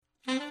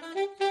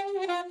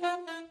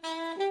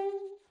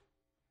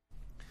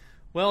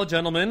Well,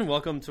 gentlemen,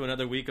 welcome to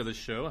another week of the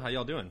show. How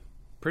y'all doing?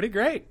 Pretty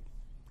great.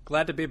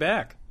 Glad to be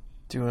back.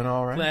 Doing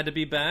all right. Glad to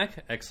be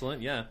back.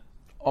 Excellent, yeah.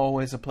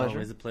 Always a pleasure.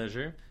 Always a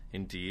pleasure,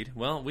 indeed.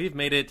 Well, we've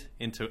made it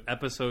into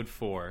episode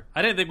 4.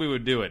 I didn't think we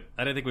would do it.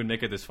 I didn't think we'd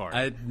make it this far.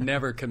 I'd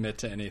never commit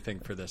to anything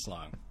for this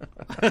long.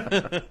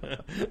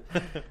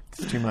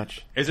 It's too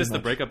much. Is this Too the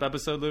much. breakup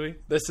episode, Louis?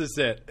 This is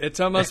it. It's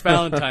almost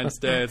Valentine's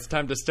Day. It's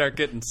time to start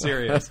getting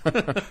serious.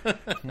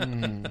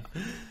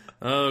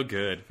 Oh,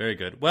 good. Very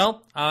good.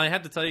 Well, I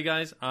have to tell you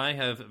guys, I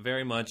have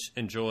very much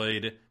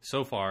enjoyed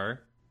so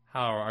far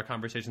how our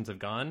conversations have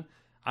gone.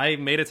 I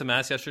made it to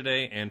Mass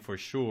yesterday and for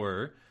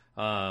sure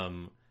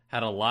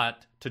had a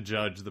lot to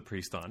judge the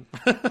priest on.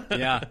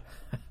 Yeah.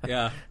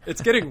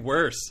 It's getting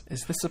worse.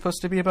 Is this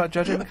supposed to be about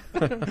judging?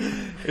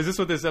 Is this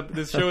what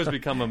this show has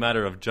become a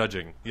matter of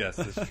judging? Yes,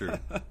 it's true.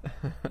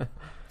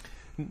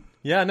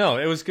 Yeah, no,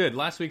 it was good.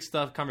 Last week's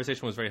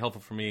conversation was very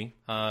helpful for me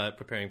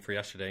preparing for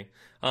yesterday.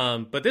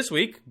 But this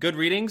week, good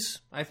readings,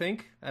 I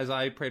think, as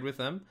I prayed with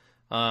them.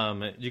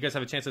 Did you guys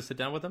have a chance to sit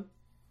down with them?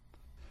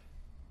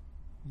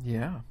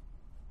 Yeah.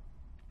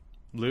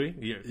 Louis?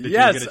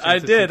 Yes, I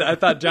did. I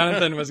thought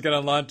Jonathan was going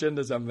to launch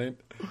into something.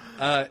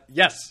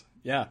 Yes.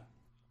 Yeah.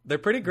 They're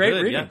pretty great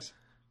Good, readings.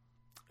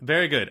 yeah.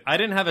 Very good. I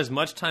didn't have as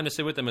much time to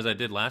sit with them as I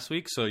did last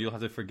week, so you'll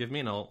have to forgive me,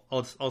 and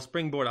I'll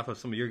springboard off of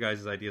some of your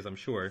guys' ideas, I'm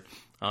sure.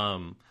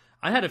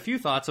 I had a few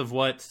thoughts of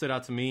what stood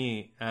out to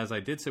me as I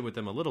did sit with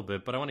them a little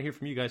bit, but I want to hear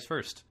from you guys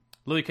first.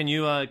 Louis, can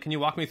you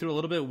walk me through a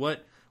little bit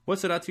what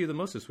stood out to you the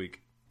most this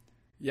week?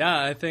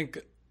 Yeah, I think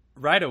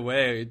right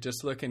away,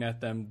 just looking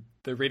at them,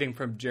 the reading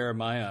from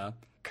Jeremiah,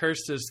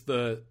 cursed is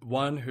the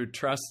one who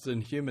trusts in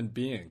human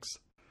beings.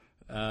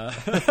 Depending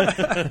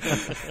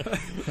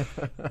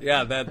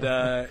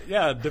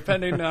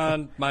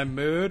on my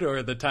mood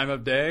or the time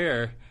of day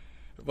or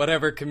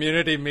whatever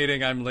community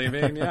meeting I'm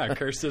leaving,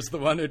 cursed is the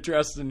one who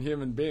trusts in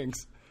human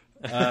beings.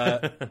 No,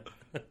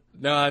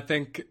 I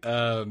think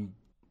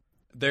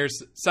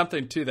there's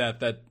something to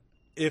that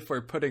if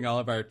we're putting all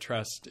of our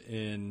trust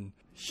in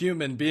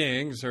human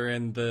beings or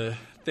in the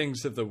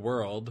things of the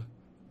world,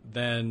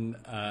 then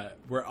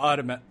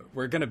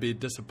we're going to be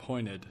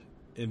disappointed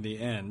in the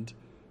end.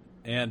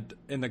 And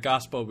in the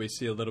gospel, we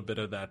see a little bit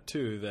of that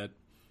too, that,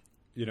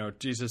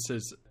 Jesus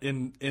is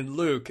in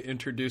Luke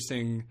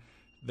introducing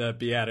the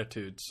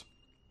Beatitudes.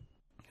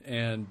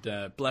 And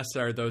blessed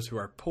are those who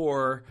are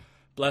poor,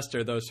 blessed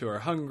are those who are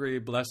hungry,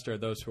 blessed are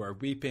those who are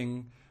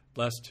weeping,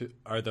 blessed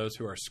are those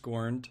who are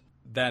scorned.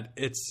 That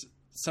it's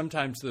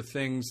sometimes the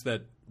things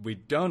that we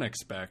don't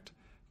expect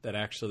that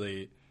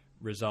actually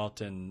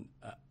result in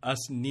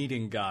us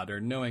needing God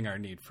or knowing our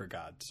need for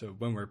God. So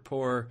when we're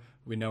poor,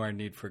 we know our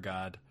need for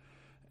God.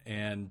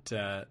 And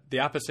the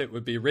opposite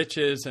would be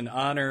riches and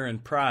honor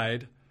and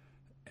pride,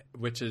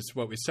 which is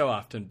what we so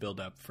often build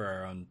up for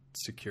our own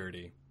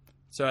security.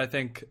 So I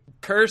think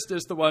cursed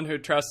is the one who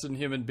trusts in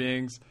human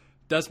beings.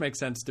 Does make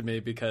sense to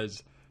me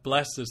because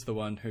blessed is the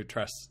one who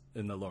trusts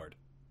in the Lord.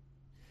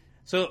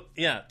 So,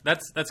 yeah,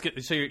 that's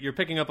good. So you're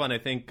picking up on, I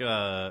think,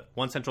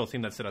 one central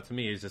theme that stood out to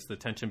me is just the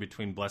tension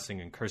between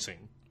blessing and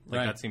cursing.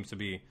 Right. That seems to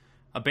be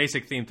a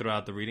basic theme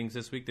throughout the readings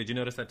this week. Did you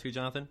notice that too,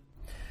 Jonathan?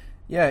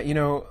 Yeah,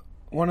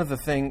 one of the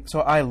things... So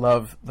I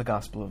love the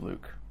Gospel of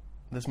Luke.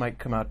 This might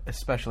come out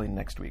especially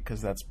next week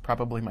because that's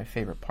probably my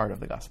favorite part of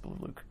the Gospel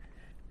of Luke.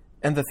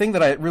 And the thing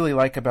that I really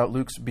like about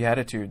Luke's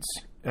Beatitudes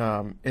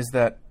is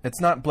that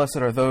it's not blessed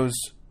are those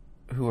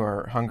who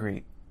are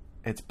hungry.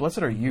 It's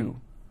blessed are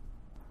you.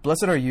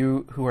 Blessed are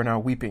you who are now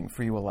weeping,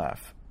 for you will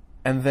laugh.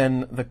 And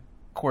then the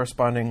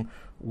corresponding,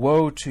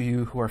 woe to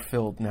you who are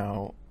filled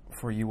now,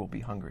 for you will be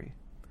hungry.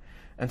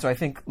 And so I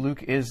think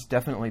Luke is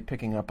definitely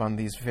picking up on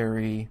these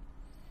very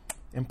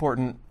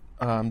important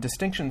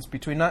distinctions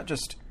between not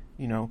just,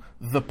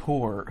 the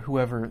poor,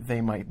 whoever they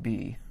might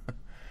be.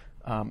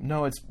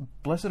 No, it's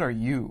blessed are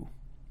you.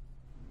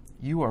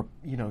 You are,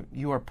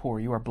 you are poor,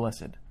 you are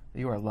blessed,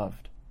 you are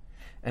loved.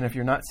 And if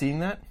you're not seeing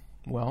that,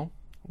 well,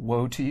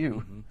 woe to you.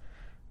 Mm-hmm.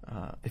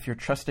 If you're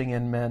trusting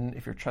in men,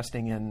 if you're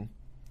trusting in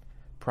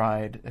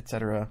pride,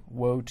 etc.,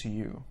 woe to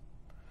you.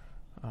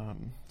 So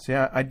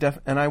yeah,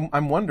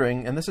 I'm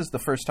wondering, and this is the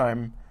first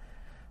time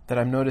that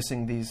I'm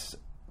noticing these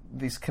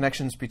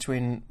connections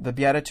between the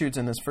Beatitudes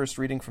and this first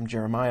reading from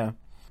Jeremiah,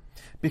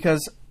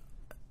 because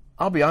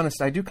I'll be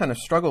honest, I do kind of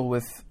struggle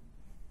with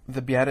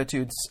the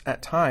Beatitudes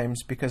at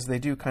times because they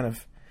do kind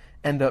of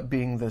end up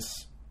being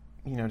this,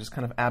 just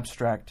kind of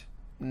abstract,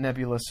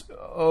 nebulous,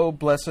 oh,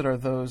 blessed are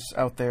those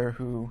out there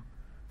who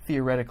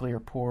theoretically are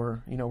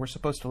poor. We're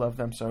supposed to love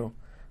them, so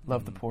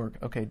love the poor.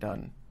 Okay,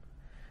 done.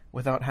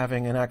 Without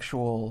having an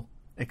actual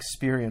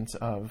experience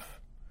of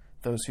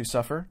those who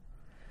suffer.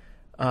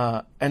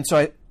 And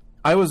so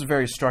I was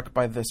very struck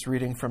by this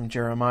reading from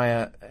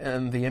Jeremiah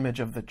and the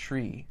image of the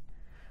tree.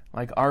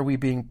 Like, are we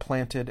being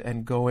planted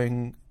and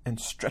going and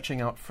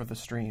stretching out for the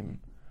stream?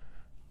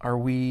 Are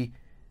we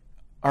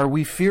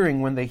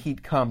fearing when the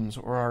heat comes,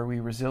 or are we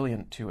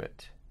resilient to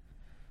it?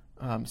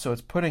 So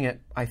it's putting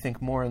it, I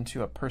think, more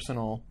into a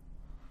personal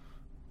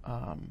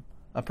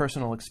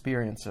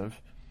experience of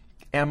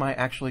am I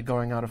actually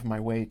going out of my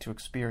way to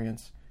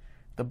experience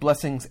the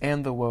blessings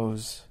and the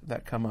woes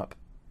that come up?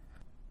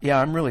 Yeah,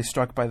 I'm really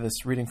struck by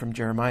this reading from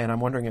Jeremiah, and I'm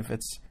wondering if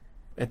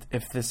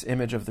if this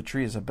image of the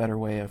tree is a better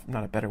way of,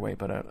 not a better way,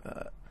 but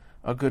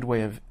a good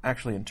way of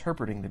actually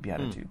interpreting the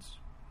Beatitudes.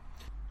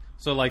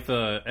 So like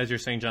as you're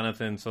saying,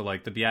 Jonathan, so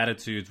like the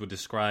Beatitudes would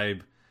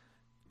describe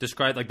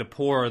like the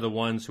poor are the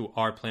ones who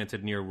are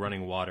planted near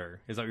running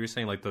water. Is that what you're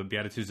saying? Like the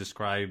Beatitudes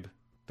describe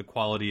the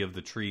quality of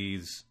the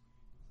trees?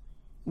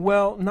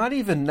 Well, not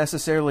even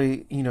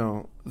necessarily,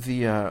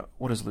 the,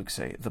 what does Luke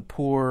say? The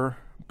poor,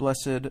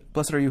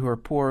 blessed are you who are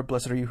poor,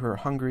 blessed are you who are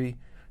hungry,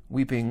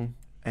 weeping,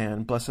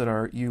 and blessed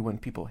are you when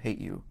people hate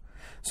you.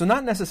 So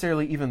not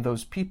necessarily even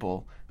those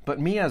people, but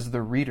me as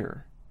the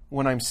reader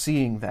when I'm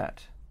seeing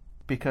that.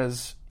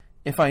 Because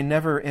if I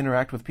never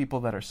interact with people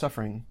that are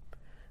suffering,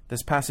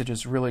 this passage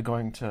is really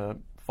going to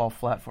fall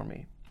flat for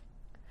me.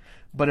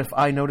 But if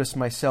I notice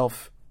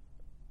myself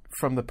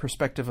from the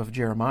perspective of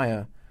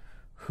Jeremiah,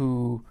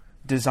 who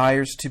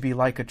desires to be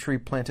like a tree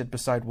planted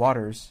beside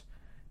waters,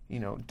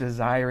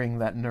 desiring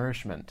that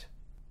nourishment,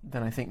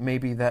 then I think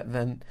maybe that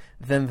then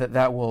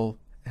that will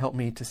help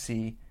me to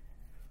see,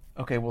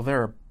 okay, well,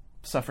 there are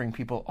suffering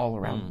people all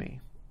around me,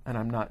 and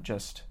I'm not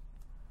just,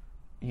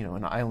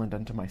 an island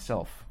unto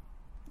myself,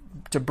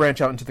 to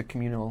branch out into the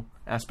communal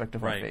aspect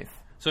of our faith.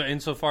 So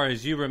insofar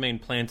as you remain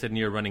planted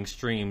near running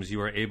streams,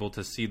 you are able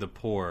to see the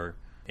poor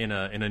in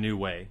a new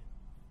way.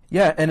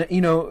 Yeah, and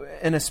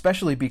and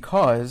especially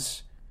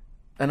because,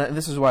 and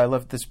this is why I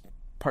love this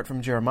part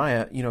from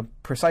Jeremiah,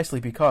 precisely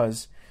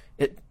because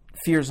it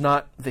fears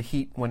not the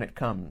heat when it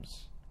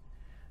comes.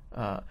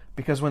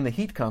 Because when the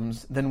heat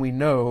comes, then we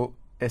know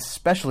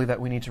especially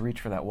that we need to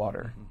reach for that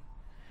water. Mm-hmm.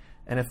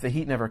 And if the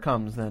heat never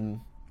comes,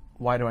 then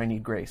why do I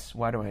need grace?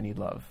 Why do I need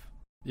love?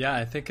 Yeah,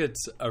 I think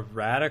it's a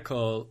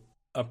radical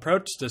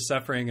approach to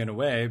suffering in a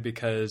way,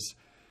 because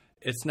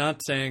it's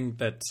not saying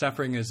that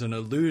suffering is an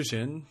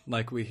illusion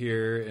like we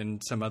hear in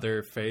some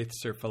other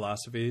faiths or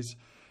philosophies.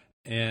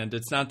 And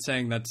it's not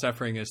saying that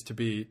suffering is to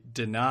be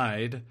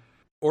denied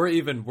or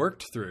even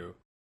worked through,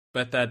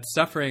 but that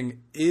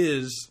suffering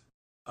is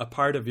a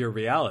part of your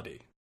reality.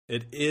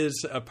 It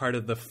is a part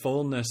of the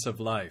fullness of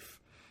life.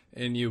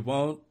 And you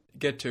won't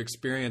get to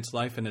experience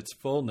life in its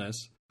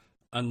fullness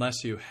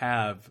unless you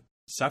have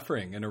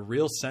suffering in a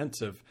real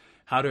sense of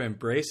how to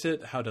embrace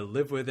it, how to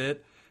live with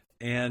it,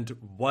 and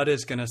what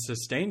is going to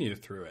sustain you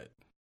through it.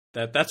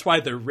 That's why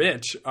the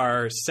rich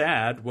are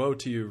sad, woe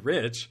to you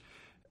rich,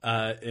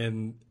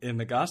 in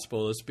the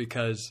gospel, is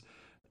because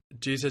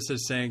Jesus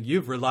is saying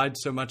you've relied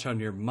so much on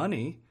your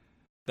money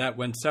that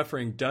when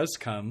suffering does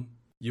come,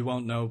 you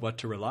won't know what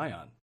to rely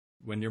on.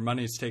 When your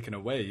money's taken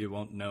away, you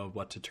won't know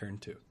what to turn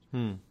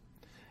to.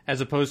 As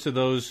opposed to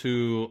those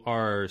who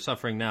are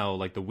suffering now,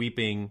 like the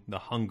weeping, the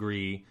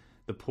hungry,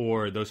 the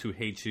poor, those who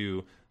hate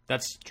you,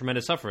 that's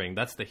tremendous suffering.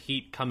 That's the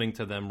heat coming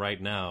to them right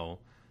now.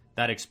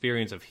 That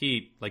experience of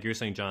heat, like you're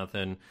saying,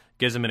 Jonathan,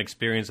 gives them an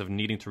experience of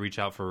needing to reach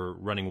out for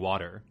running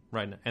water,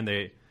 right?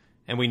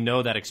 And we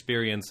know that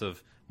experience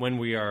of when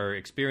we are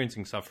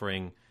experiencing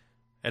suffering,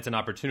 it's an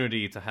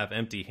opportunity to have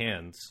empty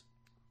hands,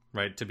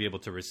 right? To be able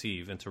to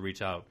receive and to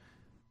reach out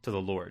to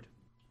the Lord.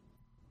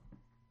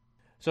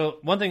 So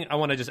one thing I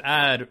want to just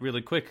add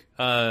really quick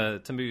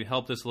to maybe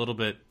help this a little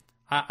bit,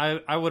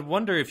 I would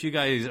wonder if you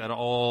guys at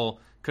all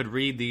could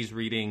read these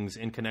readings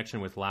in connection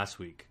with last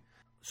week.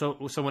 So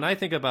when I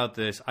think about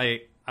this,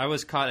 I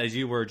was caught, as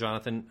you were,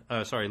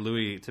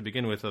 Louis, to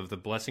begin with, of the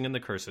blessing and the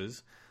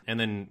curses, and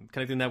then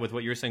connecting that with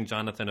what you're saying,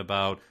 Jonathan,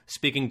 about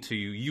speaking to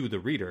you, the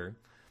reader.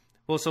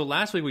 Well, so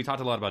last week we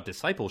talked a lot about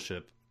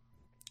discipleship,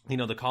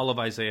 the call of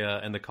Isaiah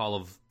and the call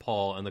of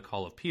Paul and the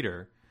call of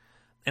Peter.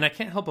 And I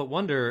can't help but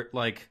wonder,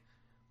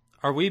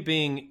 are we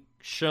being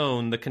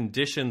shown the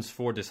conditions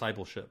for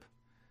discipleship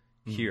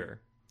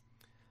here?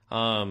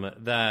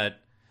 That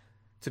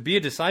to be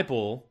a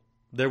disciple,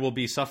 there will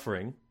be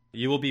suffering.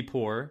 You will be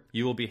poor.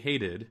 You will be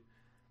hated.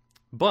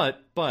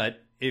 But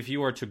if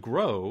you are to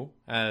grow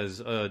as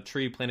a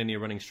tree planted near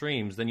running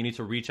streams, then you need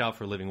to reach out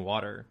for living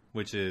water,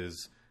 which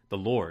is the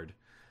Lord.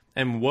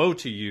 And woe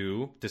to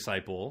you,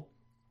 disciple,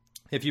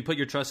 if you put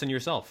your trust in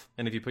yourself,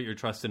 and if you put your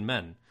trust in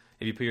men,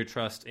 if you put your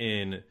trust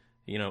in,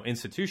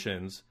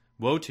 institutions,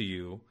 woe to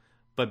you.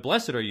 But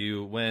blessed are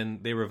you when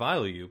they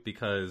revile you,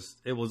 because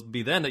it will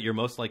be then that you're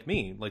most like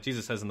me. Like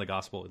Jesus says in the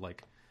gospel,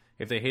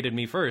 if they hated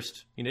me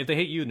first, if they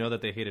hate you, know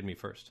that they hated me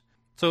first.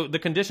 So the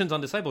conditions on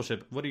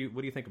discipleship, what do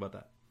you think about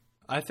that?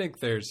 I think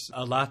there's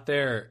a lot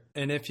there.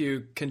 And if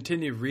you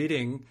continue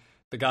reading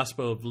the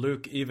Gospel of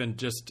Luke, even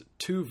just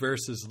 2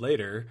 verses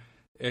later,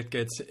 it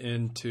gets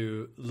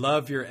into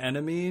love your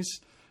enemies.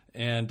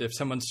 And if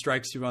someone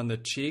strikes you on the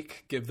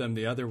cheek, give them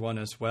the other one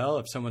as well.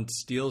 If someone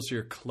steals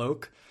your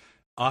cloak,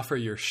 offer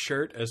your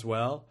shirt as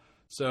well.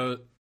 So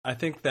I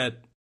think that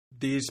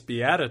these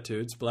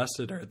Beatitudes,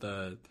 blessed are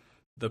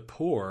the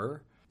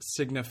poor,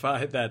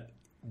 signify that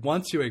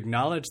once you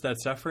acknowledge that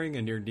suffering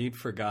and your need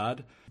for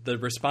God, the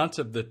response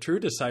of the true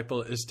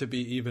disciple is to be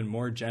even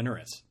more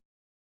generous.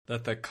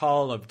 That the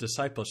call of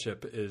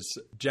discipleship is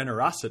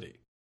generosity.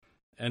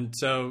 And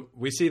so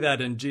we see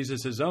that in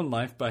Jesus' own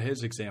life by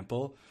his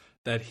example,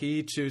 that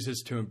he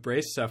chooses to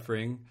embrace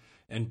suffering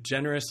and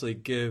generously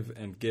give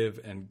and give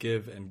and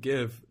give and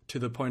give to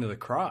the point of the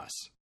cross.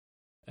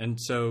 And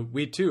so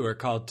we too are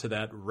called to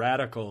that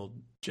radical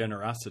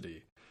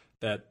generosity,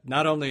 that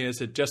not only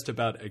is it just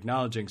about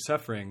acknowledging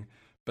suffering,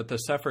 but the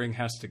suffering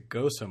has to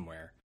go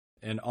somewhere.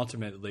 And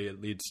ultimately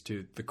it leads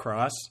to the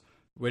cross,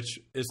 which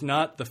is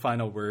not the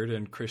final word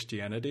in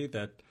Christianity,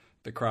 that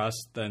the cross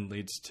then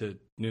leads to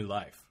new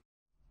life.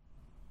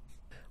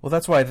 Well,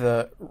 that's why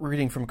the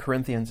reading from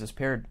Corinthians is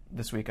paired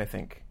this week, I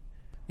think.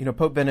 You know,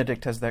 Pope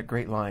Benedict has that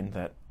great line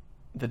that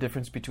the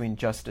difference between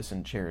justice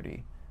and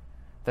charity,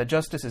 that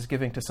justice is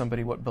giving to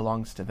somebody what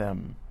belongs to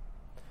them,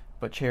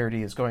 but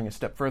charity is going a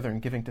step further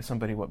and giving to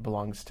somebody what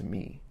belongs to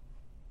me.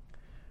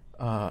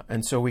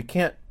 And so we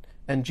can't,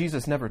 and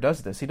Jesus never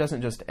does this. He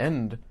doesn't just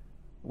end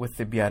with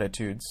the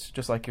Beatitudes,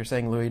 just like you're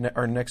saying, Louis.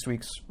 Our next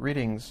week's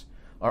readings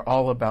are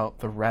all about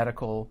the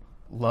radical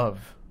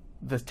love,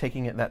 the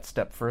taking it that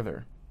step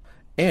further,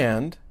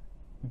 and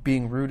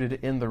being rooted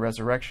in the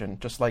resurrection,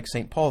 just like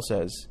St. Paul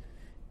says,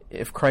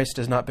 if Christ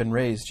has not been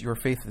raised, your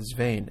faith is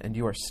vain, and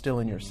you are still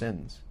in your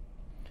sins.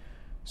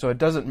 So it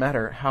doesn't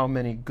matter how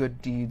many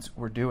good deeds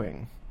we're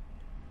doing,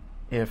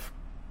 if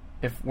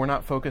we're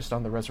not focused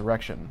on the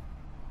resurrection,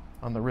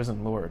 on the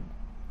risen Lord,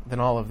 then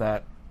all of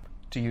that,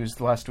 to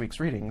use last week's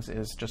readings,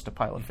 is just a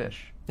pile of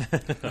fish.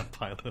 A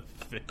pile of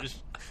fish?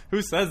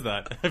 Who says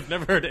that? I've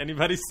never heard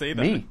anybody say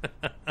that. Me.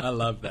 I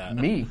love that.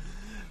 Me.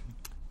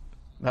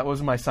 That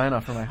was my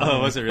sign-off for my honeymoon.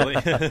 Oh, was it really?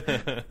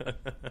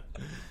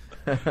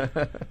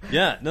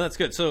 Yeah, no, that's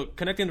good. So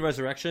connecting the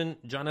resurrection,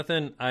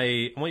 Jonathan,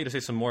 I want you to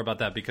say some more about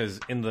that, because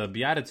in the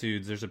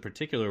Beatitudes, there's a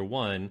particular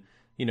one,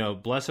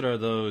 blessed are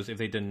those if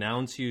they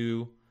denounce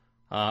you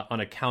on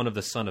account of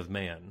the Son of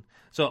Man.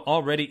 So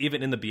already,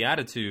 even in the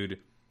Beatitude,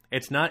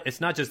 it's not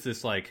just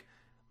this like,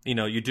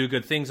 you do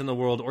good things in the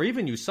world, or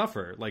even you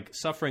suffer. Like,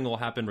 suffering will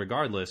happen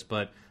regardless,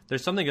 but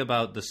there's something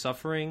about the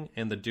suffering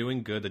and the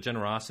doing good, the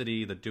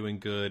generosity, the doing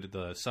good,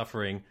 the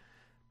suffering,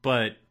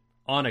 but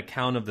on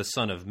account of the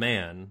Son of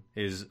Man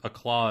is a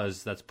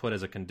clause that's put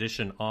as a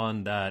condition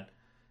on that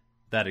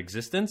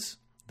existence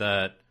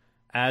that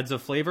adds a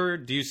flavor.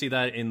 Do you see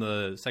that in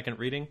the second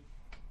reading?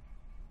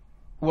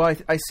 Well,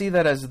 I see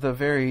that as the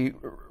very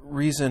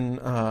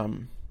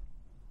reason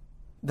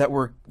that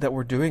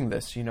we're doing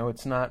this.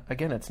 It's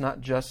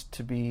not just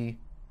to be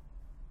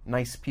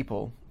nice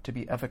people, to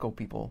be ethical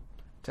people,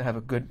 to have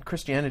a good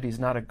Christianity is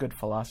not a good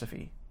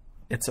philosophy.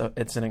 It's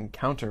an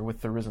encounter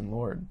with the risen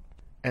Lord,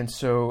 and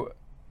so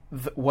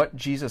what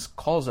Jesus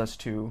calls us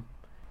to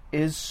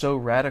is so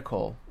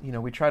radical.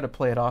 We try to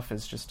play it off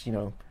as just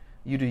you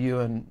do you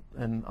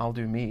and I'll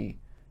do me,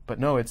 but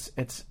no, it's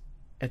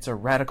a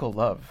radical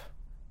love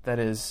that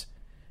is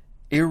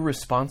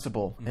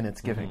irresponsible in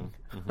its giving.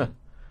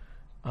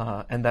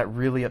 And that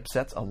really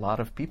upsets a lot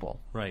of people.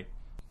 Right.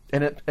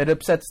 And it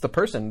upsets the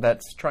person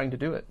that's trying to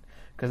do it,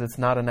 because it's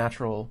not a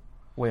natural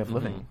way of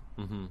living.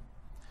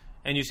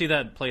 And you see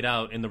that played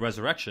out in the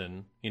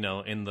resurrection, in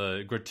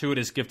the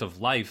gratuitous gift of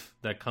life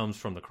that comes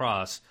from the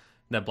cross,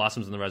 that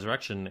blossoms in the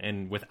resurrection.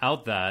 And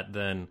without that,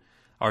 then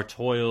our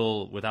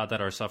toil, without that,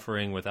 our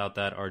suffering, without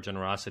that, our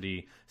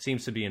generosity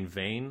seems to be in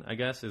vain, I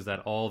guess, is that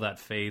all that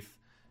faith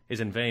is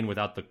in vain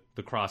without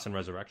the cross and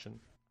resurrection.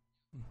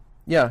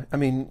 Yeah, I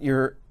mean,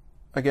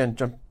 I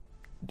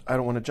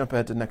don't want to jump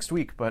ahead to next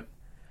week, but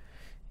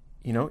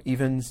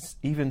even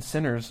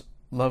sinners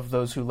love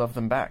those who love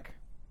them back.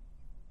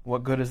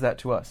 What good is that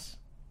to us?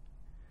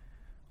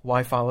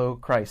 Why follow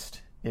Christ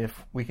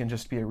if we can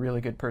just be a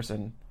really good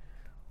person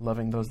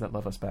loving those that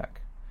love us back?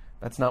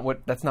 That's not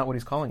what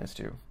he's calling us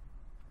to.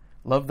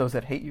 Love those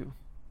that hate you.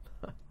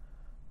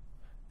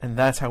 And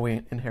that's how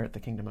we inherit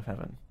the kingdom of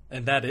heaven.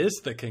 And that is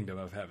the kingdom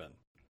of heaven.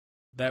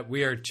 That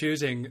we are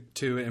choosing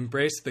to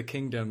embrace the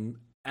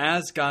kingdom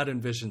as God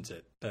envisions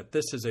it. That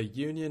this is a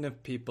union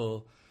of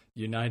people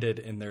united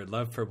in their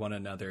love for one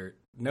another,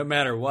 no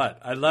matter what.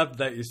 I love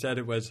that you said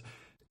it was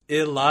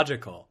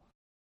illogical.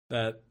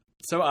 That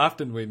so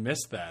often we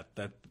miss that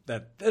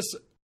this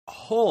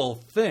whole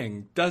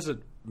thing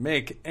doesn't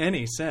make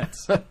any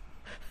sense.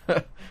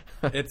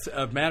 It's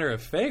a matter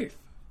of faith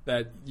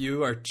that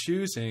you are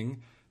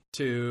choosing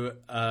to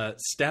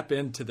step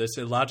into this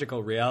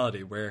illogical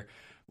reality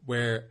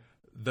where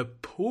the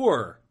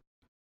poor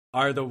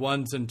are the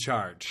ones in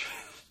charge.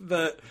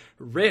 The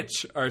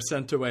rich are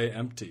sent away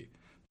empty.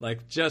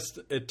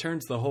 It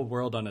turns the whole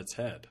world on its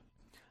head.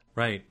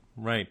 Right.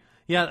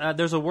 Yeah,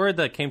 there's a word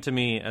that came to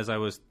me as I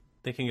was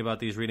thinking about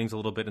these readings a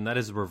little bit, and that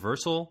is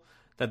reversal.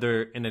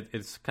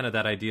 It's kind of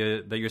that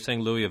idea that you're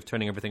saying, Louis, of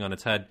turning everything on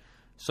its head.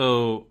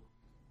 So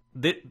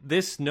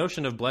this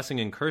notion of blessing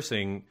and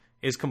cursing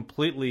is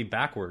completely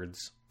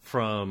backwards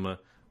from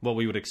what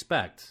we would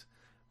expect,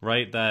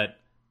 right? That,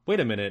 wait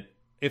a minute,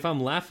 if I'm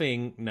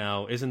laughing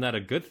now, isn't that a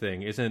good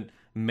thing? Isn't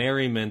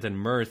merriment and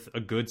mirth a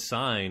good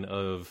sign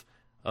of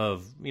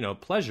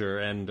pleasure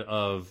and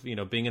of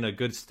being in a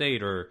good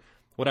state or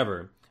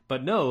whatever?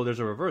 But no, there's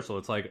a reversal.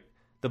 It's like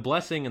the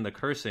blessing and the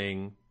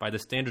cursing by the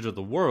standards of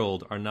the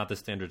world are not the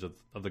standards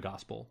of the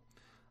gospel.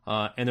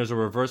 And there's a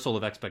reversal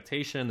of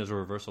expectation. There's a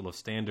reversal of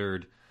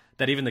standard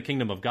that even the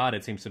kingdom of God,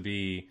 it seems to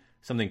be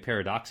something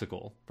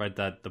paradoxical, right?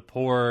 That the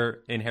poor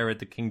inherit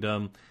the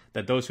kingdom,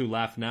 that those who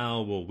laugh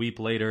now will weep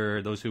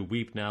later. Those who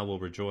weep now will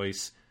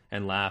rejoice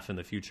and laugh in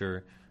the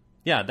future.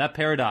 Yeah, that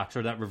paradox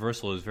or that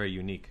reversal is very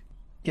unique.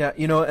 Yeah,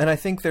 and I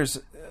think there's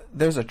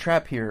a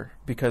trap here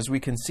because we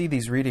can see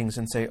these readings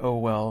and say, oh,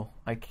 well,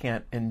 I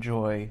can't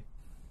enjoy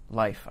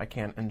life. I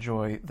can't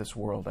enjoy this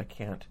world. I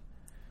can't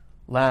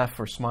laugh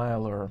or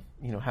smile or,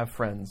 have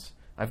friends.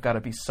 I've got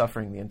to be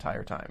suffering the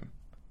entire time.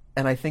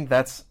 And I think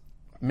that's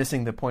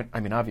missing the point. I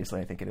mean, obviously,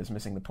 I think it is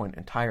missing the point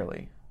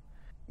entirely.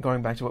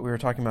 Going back to what we were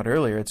talking about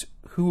earlier, it's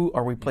who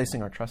are we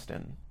placing our trust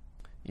in?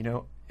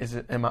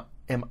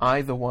 Am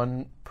I the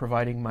one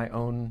providing my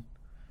own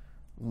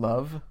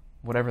love,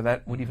 whatever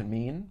that would even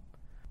mean?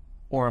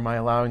 Or am I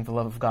allowing the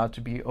love of God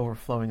to be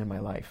overflowing in my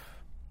life?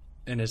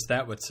 And is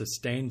that what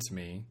sustains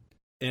me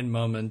in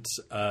moments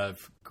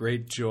of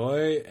great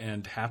joy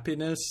and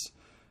happiness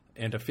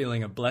and a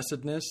feeling of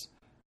blessedness,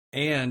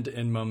 and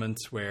in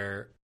moments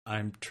where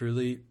I'm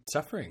truly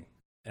suffering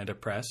and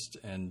oppressed?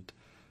 And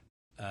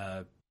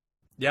I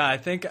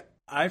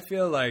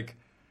feel like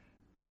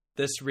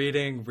this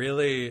reading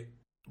really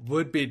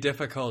would be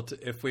difficult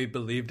if we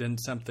believed in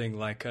something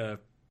like a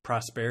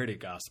prosperity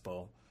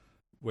gospel,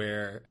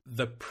 where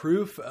the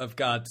proof of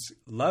God's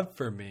love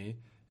for me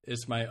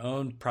is my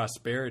own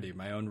prosperity,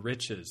 my own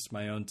riches,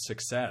 my own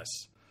success.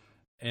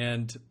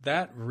 And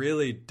that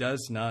really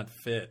does not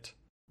fit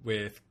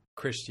with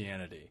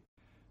Christianity.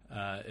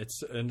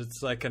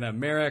 It's like an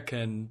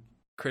American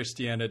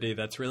Christianity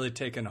that's really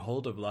taken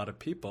hold of a lot of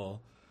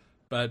people.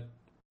 But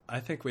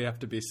I think we have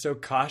to be so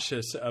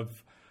cautious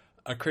of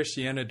a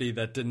Christianity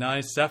that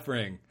denies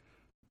suffering.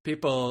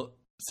 People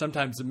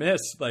sometimes miss,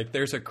 like,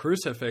 there's a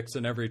crucifix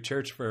in every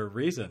church for a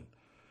reason,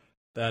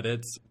 that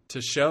it's to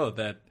show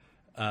that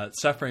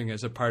suffering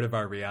is a part of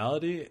our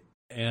reality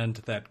and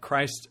that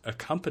Christ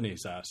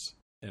accompanies us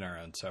in our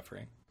own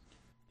suffering.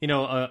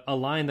 A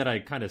line that I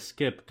kind of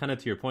skipped, kind of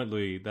to your point,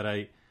 Louis, that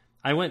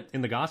I went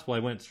in the gospel, I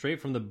went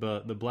straight from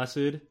the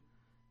blessed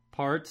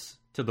parts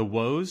to the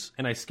woes,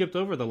 and I skipped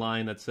over the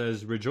line that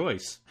says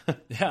rejoice.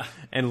 Yeah.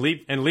 and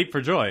leap for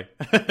joy.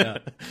 Yeah.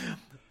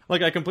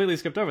 Like, I completely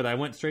skipped over that. I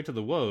went straight to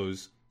the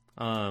woes.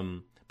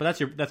 But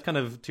that's kind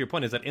of to your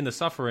point, is that in the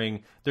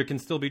suffering there can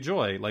still be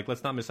joy. Like,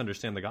 let's not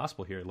misunderstand the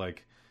gospel here.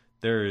 Like,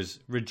 there's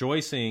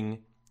rejoicing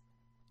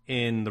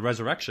in the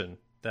resurrection,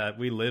 that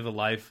we live a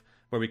life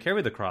where we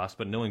carry the cross,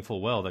 but knowing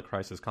full well that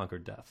Christ has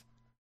conquered death.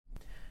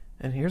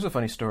 And here's a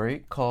funny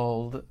story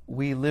called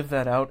We Live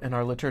That Out in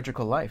Our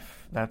Liturgical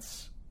Life.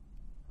 That's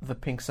the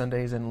Pink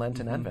Sundays in Lent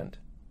and Advent.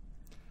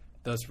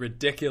 Those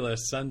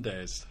ridiculous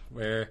Sundays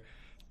where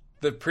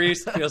the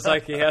priest feels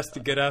like he has to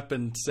get up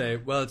and say,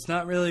 well, it's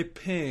not really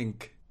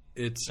pink,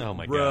 it's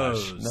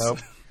rose. Gosh. Nope.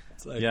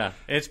 It's like, yeah,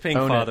 it's pink,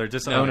 Father.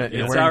 Just own it.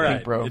 You're it's wearing all right.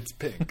 Pink, bro. It's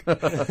pink.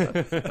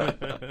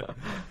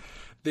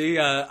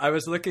 I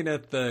was looking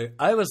at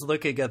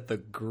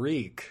the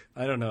Greek.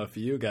 I don't know if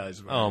you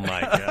guys were. Oh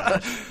my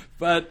gosh.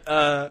 But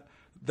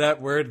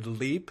that word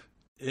leap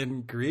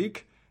in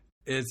Greek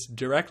is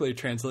directly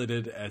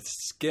translated as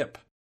skip.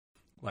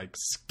 Like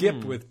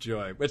skip with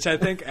joy, which I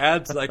think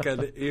adds like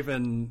an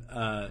even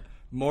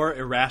more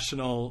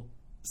irrational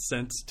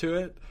sense to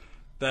it.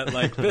 That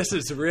like, this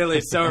is really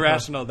so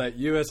irrational that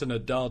you as an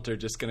adult are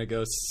just going to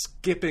go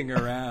skipping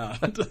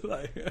around.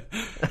 Like,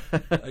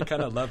 I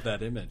kind of love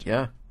that image.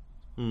 Yeah.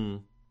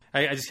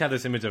 I just have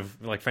this image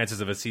of like Francis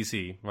of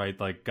Assisi, right?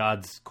 Like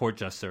God's court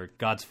jester,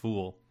 God's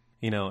fool,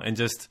 and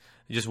just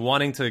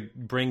wanting to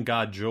bring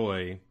God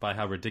joy by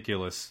how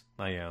ridiculous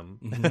I am.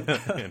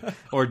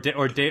 or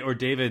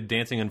David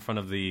dancing in front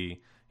of the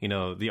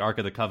Ark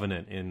of the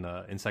Covenant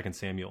in 2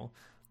 Samuel.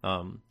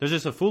 There's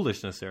just a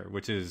foolishness there,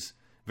 which is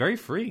very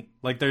free.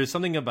 Like, there's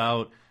something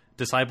about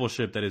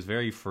discipleship that is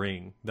very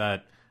freeing,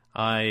 that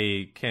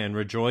I can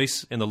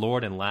rejoice in the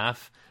Lord and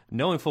laugh,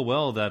 knowing full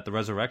well that the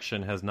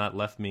resurrection has not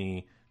left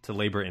me to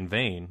labor in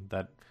vain.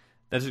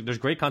 There's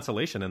great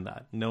consolation in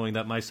that, knowing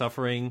that my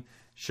suffering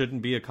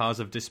shouldn't be a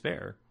cause of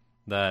despair,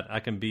 that I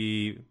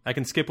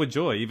can skip with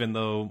joy even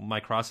though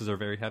my crosses are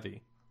very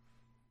heavy.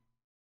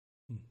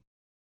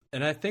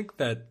 And I think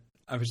that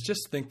I was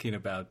just thinking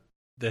about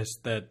this,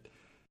 that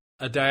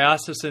a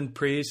diocesan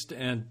priest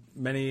and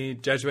many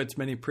Jesuits,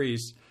 many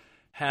priests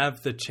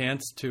have the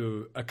chance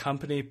to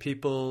accompany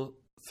people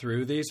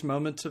through these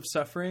moments of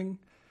suffering.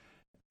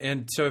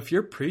 And so if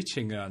you're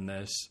preaching on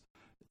this,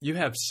 you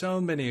have so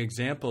many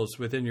examples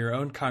within your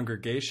own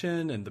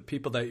congregation and the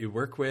people that you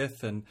work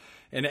with and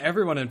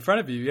everyone in front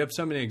of you. You have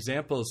so many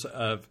examples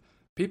of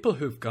people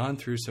who've gone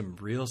through some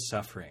real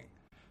suffering,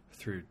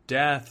 through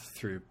death,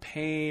 through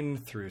pain,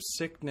 through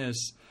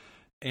sickness,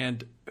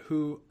 and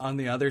who on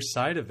the other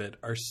side of it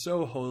are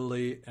so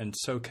holy and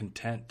so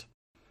content.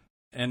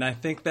 And I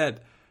think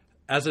that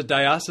as a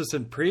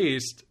diocesan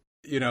priest,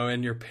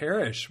 in your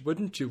parish,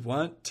 wouldn't you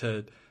want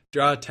to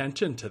draw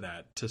attention to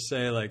that, to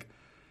say like,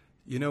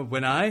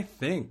 When I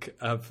think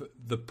of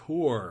the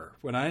poor,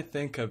 when I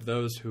think of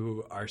those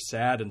who are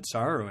sad and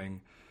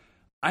sorrowing,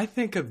 I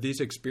think of these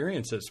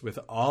experiences with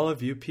all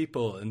of you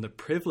people and the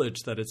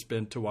privilege that it's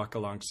been to walk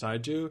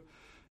alongside you,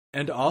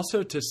 and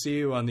also to see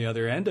you on the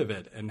other end of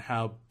it and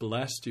how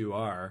blessed you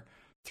are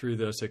through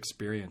those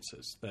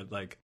experiences. That,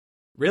 like,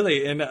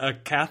 really in a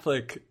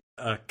Catholic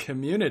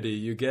community,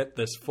 you get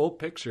this full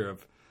picture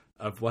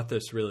of what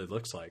this really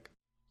looks like.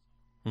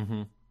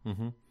 Mm-hmm.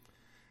 Mm-hmm.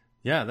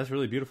 Yeah, that's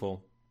really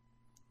beautiful.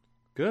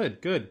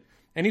 Good, good.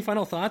 Any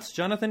final thoughts,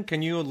 Jonathan?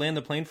 Can you land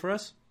the plane for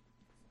us?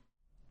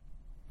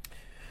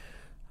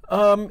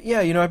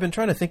 Yeah, I've been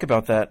trying to think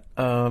about that.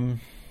 I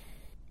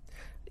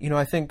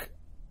think,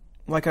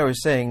 like I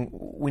was saying,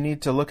 we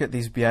need to look at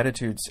these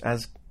Beatitudes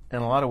as, in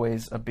a lot of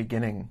ways, a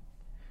beginning.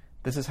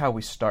 This is how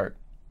we start.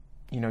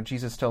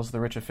 Jesus tells the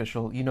rich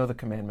official, the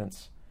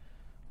commandments,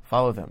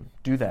 follow them,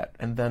 do that,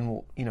 and then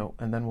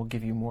we'll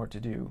give you more to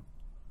do.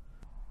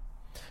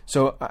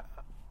 So,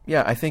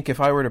 I think if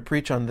I were to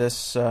preach on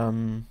this,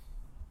 on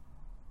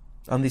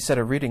these set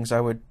of readings, I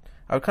would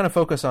kind of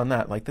focus on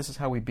that. Like, this is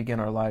how we begin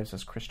our lives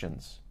as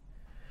Christians.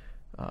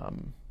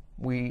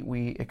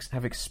 We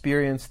have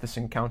experienced this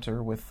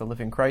encounter with the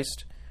living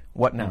Christ.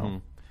 What now? Mm-hmm.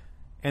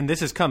 And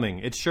this is coming.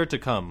 It's sure to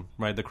come,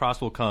 right? The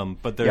cross will come,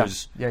 but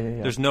there's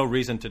no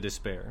reason to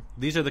despair.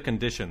 These are the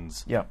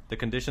conditions. Yeah. The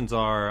conditions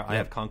are, I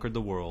have conquered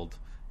the world.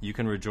 You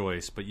can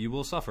rejoice, but you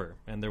will suffer,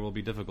 and there will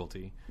be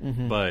difficulty.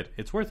 Mm-hmm. But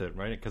it's worth it,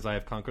 right? Because I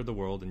have conquered the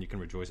world, and you can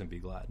rejoice and be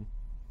glad.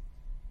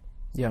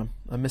 Yeah,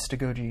 a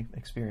mystagogy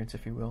experience,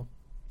 if you will.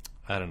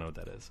 I don't know what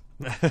that is.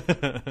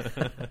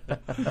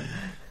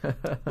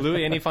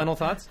 Louis, any final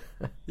thoughts?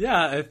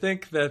 Yeah, I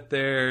think that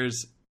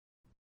there's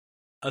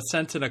a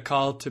sense and a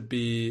call to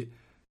be,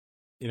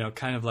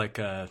 kind of like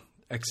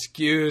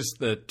excuse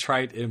the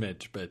trite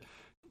image, but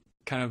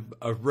kind of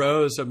a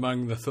rose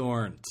among the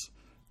thorns.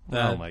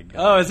 Oh my God!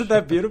 Oh, isn't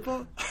that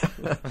beautiful?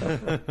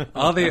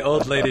 All the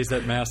old ladies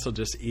at Mass will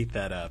just eat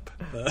that up.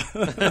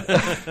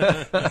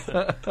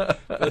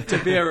 But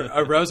to be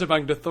a rose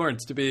among the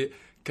thorns, to be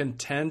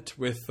content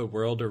with the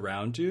world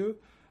around you,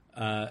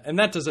 and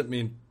that doesn't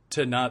mean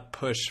to not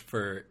push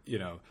for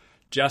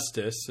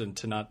justice and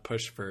to not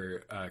push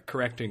for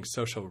correcting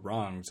social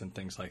wrongs and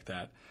things like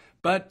that,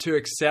 but to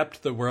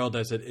accept the world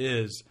as it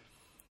is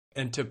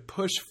and to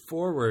push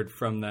forward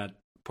from that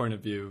point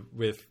of view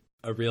with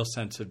a real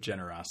sense of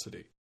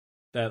generosity.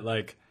 That,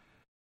 like,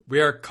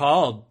 we are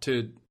called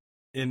to,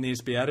 in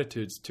these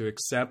Beatitudes, to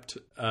accept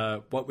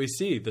what we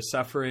see, the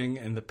suffering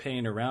and the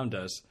pain around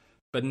us,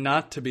 but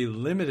not to be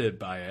limited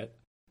by it,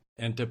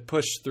 and to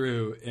push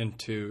through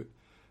into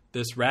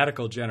this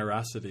radical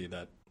generosity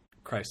that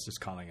Christ is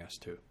calling us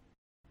to.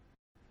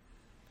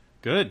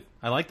 Good.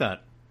 I like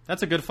that.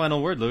 That's a good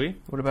final word, Louis.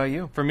 What about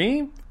you? For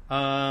me,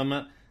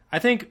 I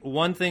think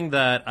one thing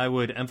that I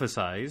would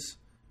emphasize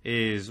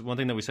is one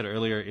thing that we said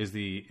earlier is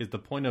the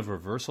point of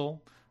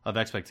reversal of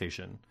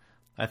expectation.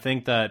 I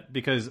think that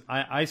because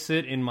I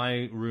sit in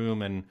my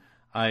room and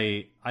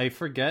I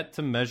forget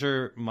to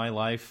measure my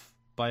life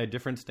by a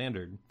different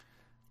standard.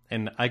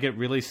 And I get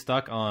really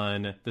stuck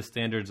on the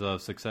standards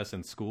of success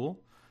in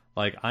school.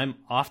 Like, I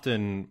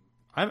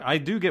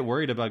do get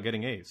worried about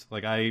getting A's.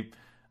 Like, I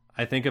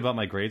think about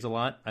my grades a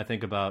lot. I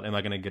think about, am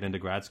I going to get into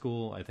grad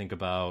school? I think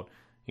about,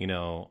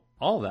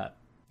 all that.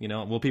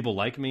 Will people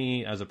like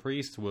me as a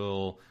priest?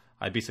 Will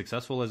I be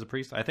successful as a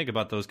priest? I think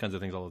about those kinds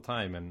of things all the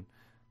time. And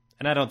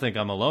I don't think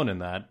I'm alone in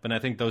that. But I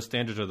think those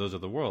standards are those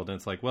of the world. And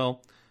it's like,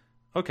 well,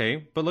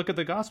 okay, but look at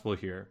the gospel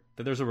here.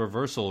 That there's a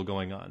reversal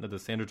going on. That the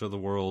standards of the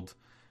world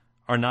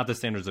are not the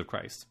standards of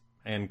Christ.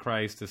 And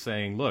Christ is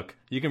saying, look,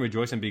 you can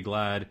rejoice and be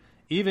glad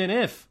even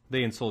if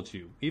they insult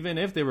you, even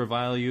if they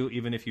revile you,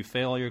 even if you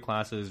fail all your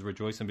classes,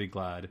 rejoice and be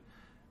glad.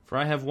 For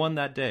I have won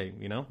that day,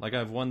 like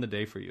I've won the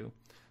day for you.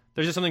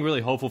 There's just something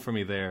really hopeful for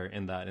me there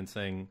in that, in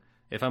saying,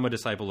 if I'm a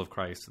disciple of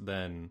Christ,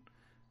 then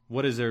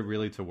what is there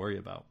really to worry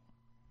about?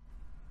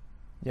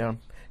 Yeah,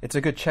 it's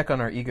a good check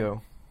on our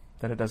ego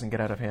that it doesn't get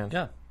out of hand.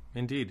 Yeah,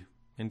 indeed.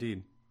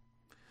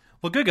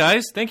 Well, good,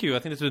 guys. Thank you. I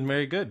think this has been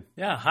very good.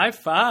 Yeah, high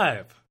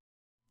five.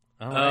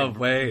 Right. Oh,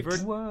 wait.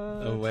 What?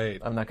 Oh,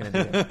 wait. I'm not going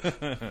to do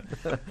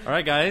it. All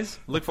right, guys.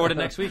 Look forward to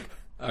next week.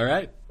 All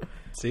right.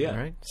 See ya. All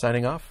right,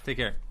 signing off. Take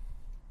care.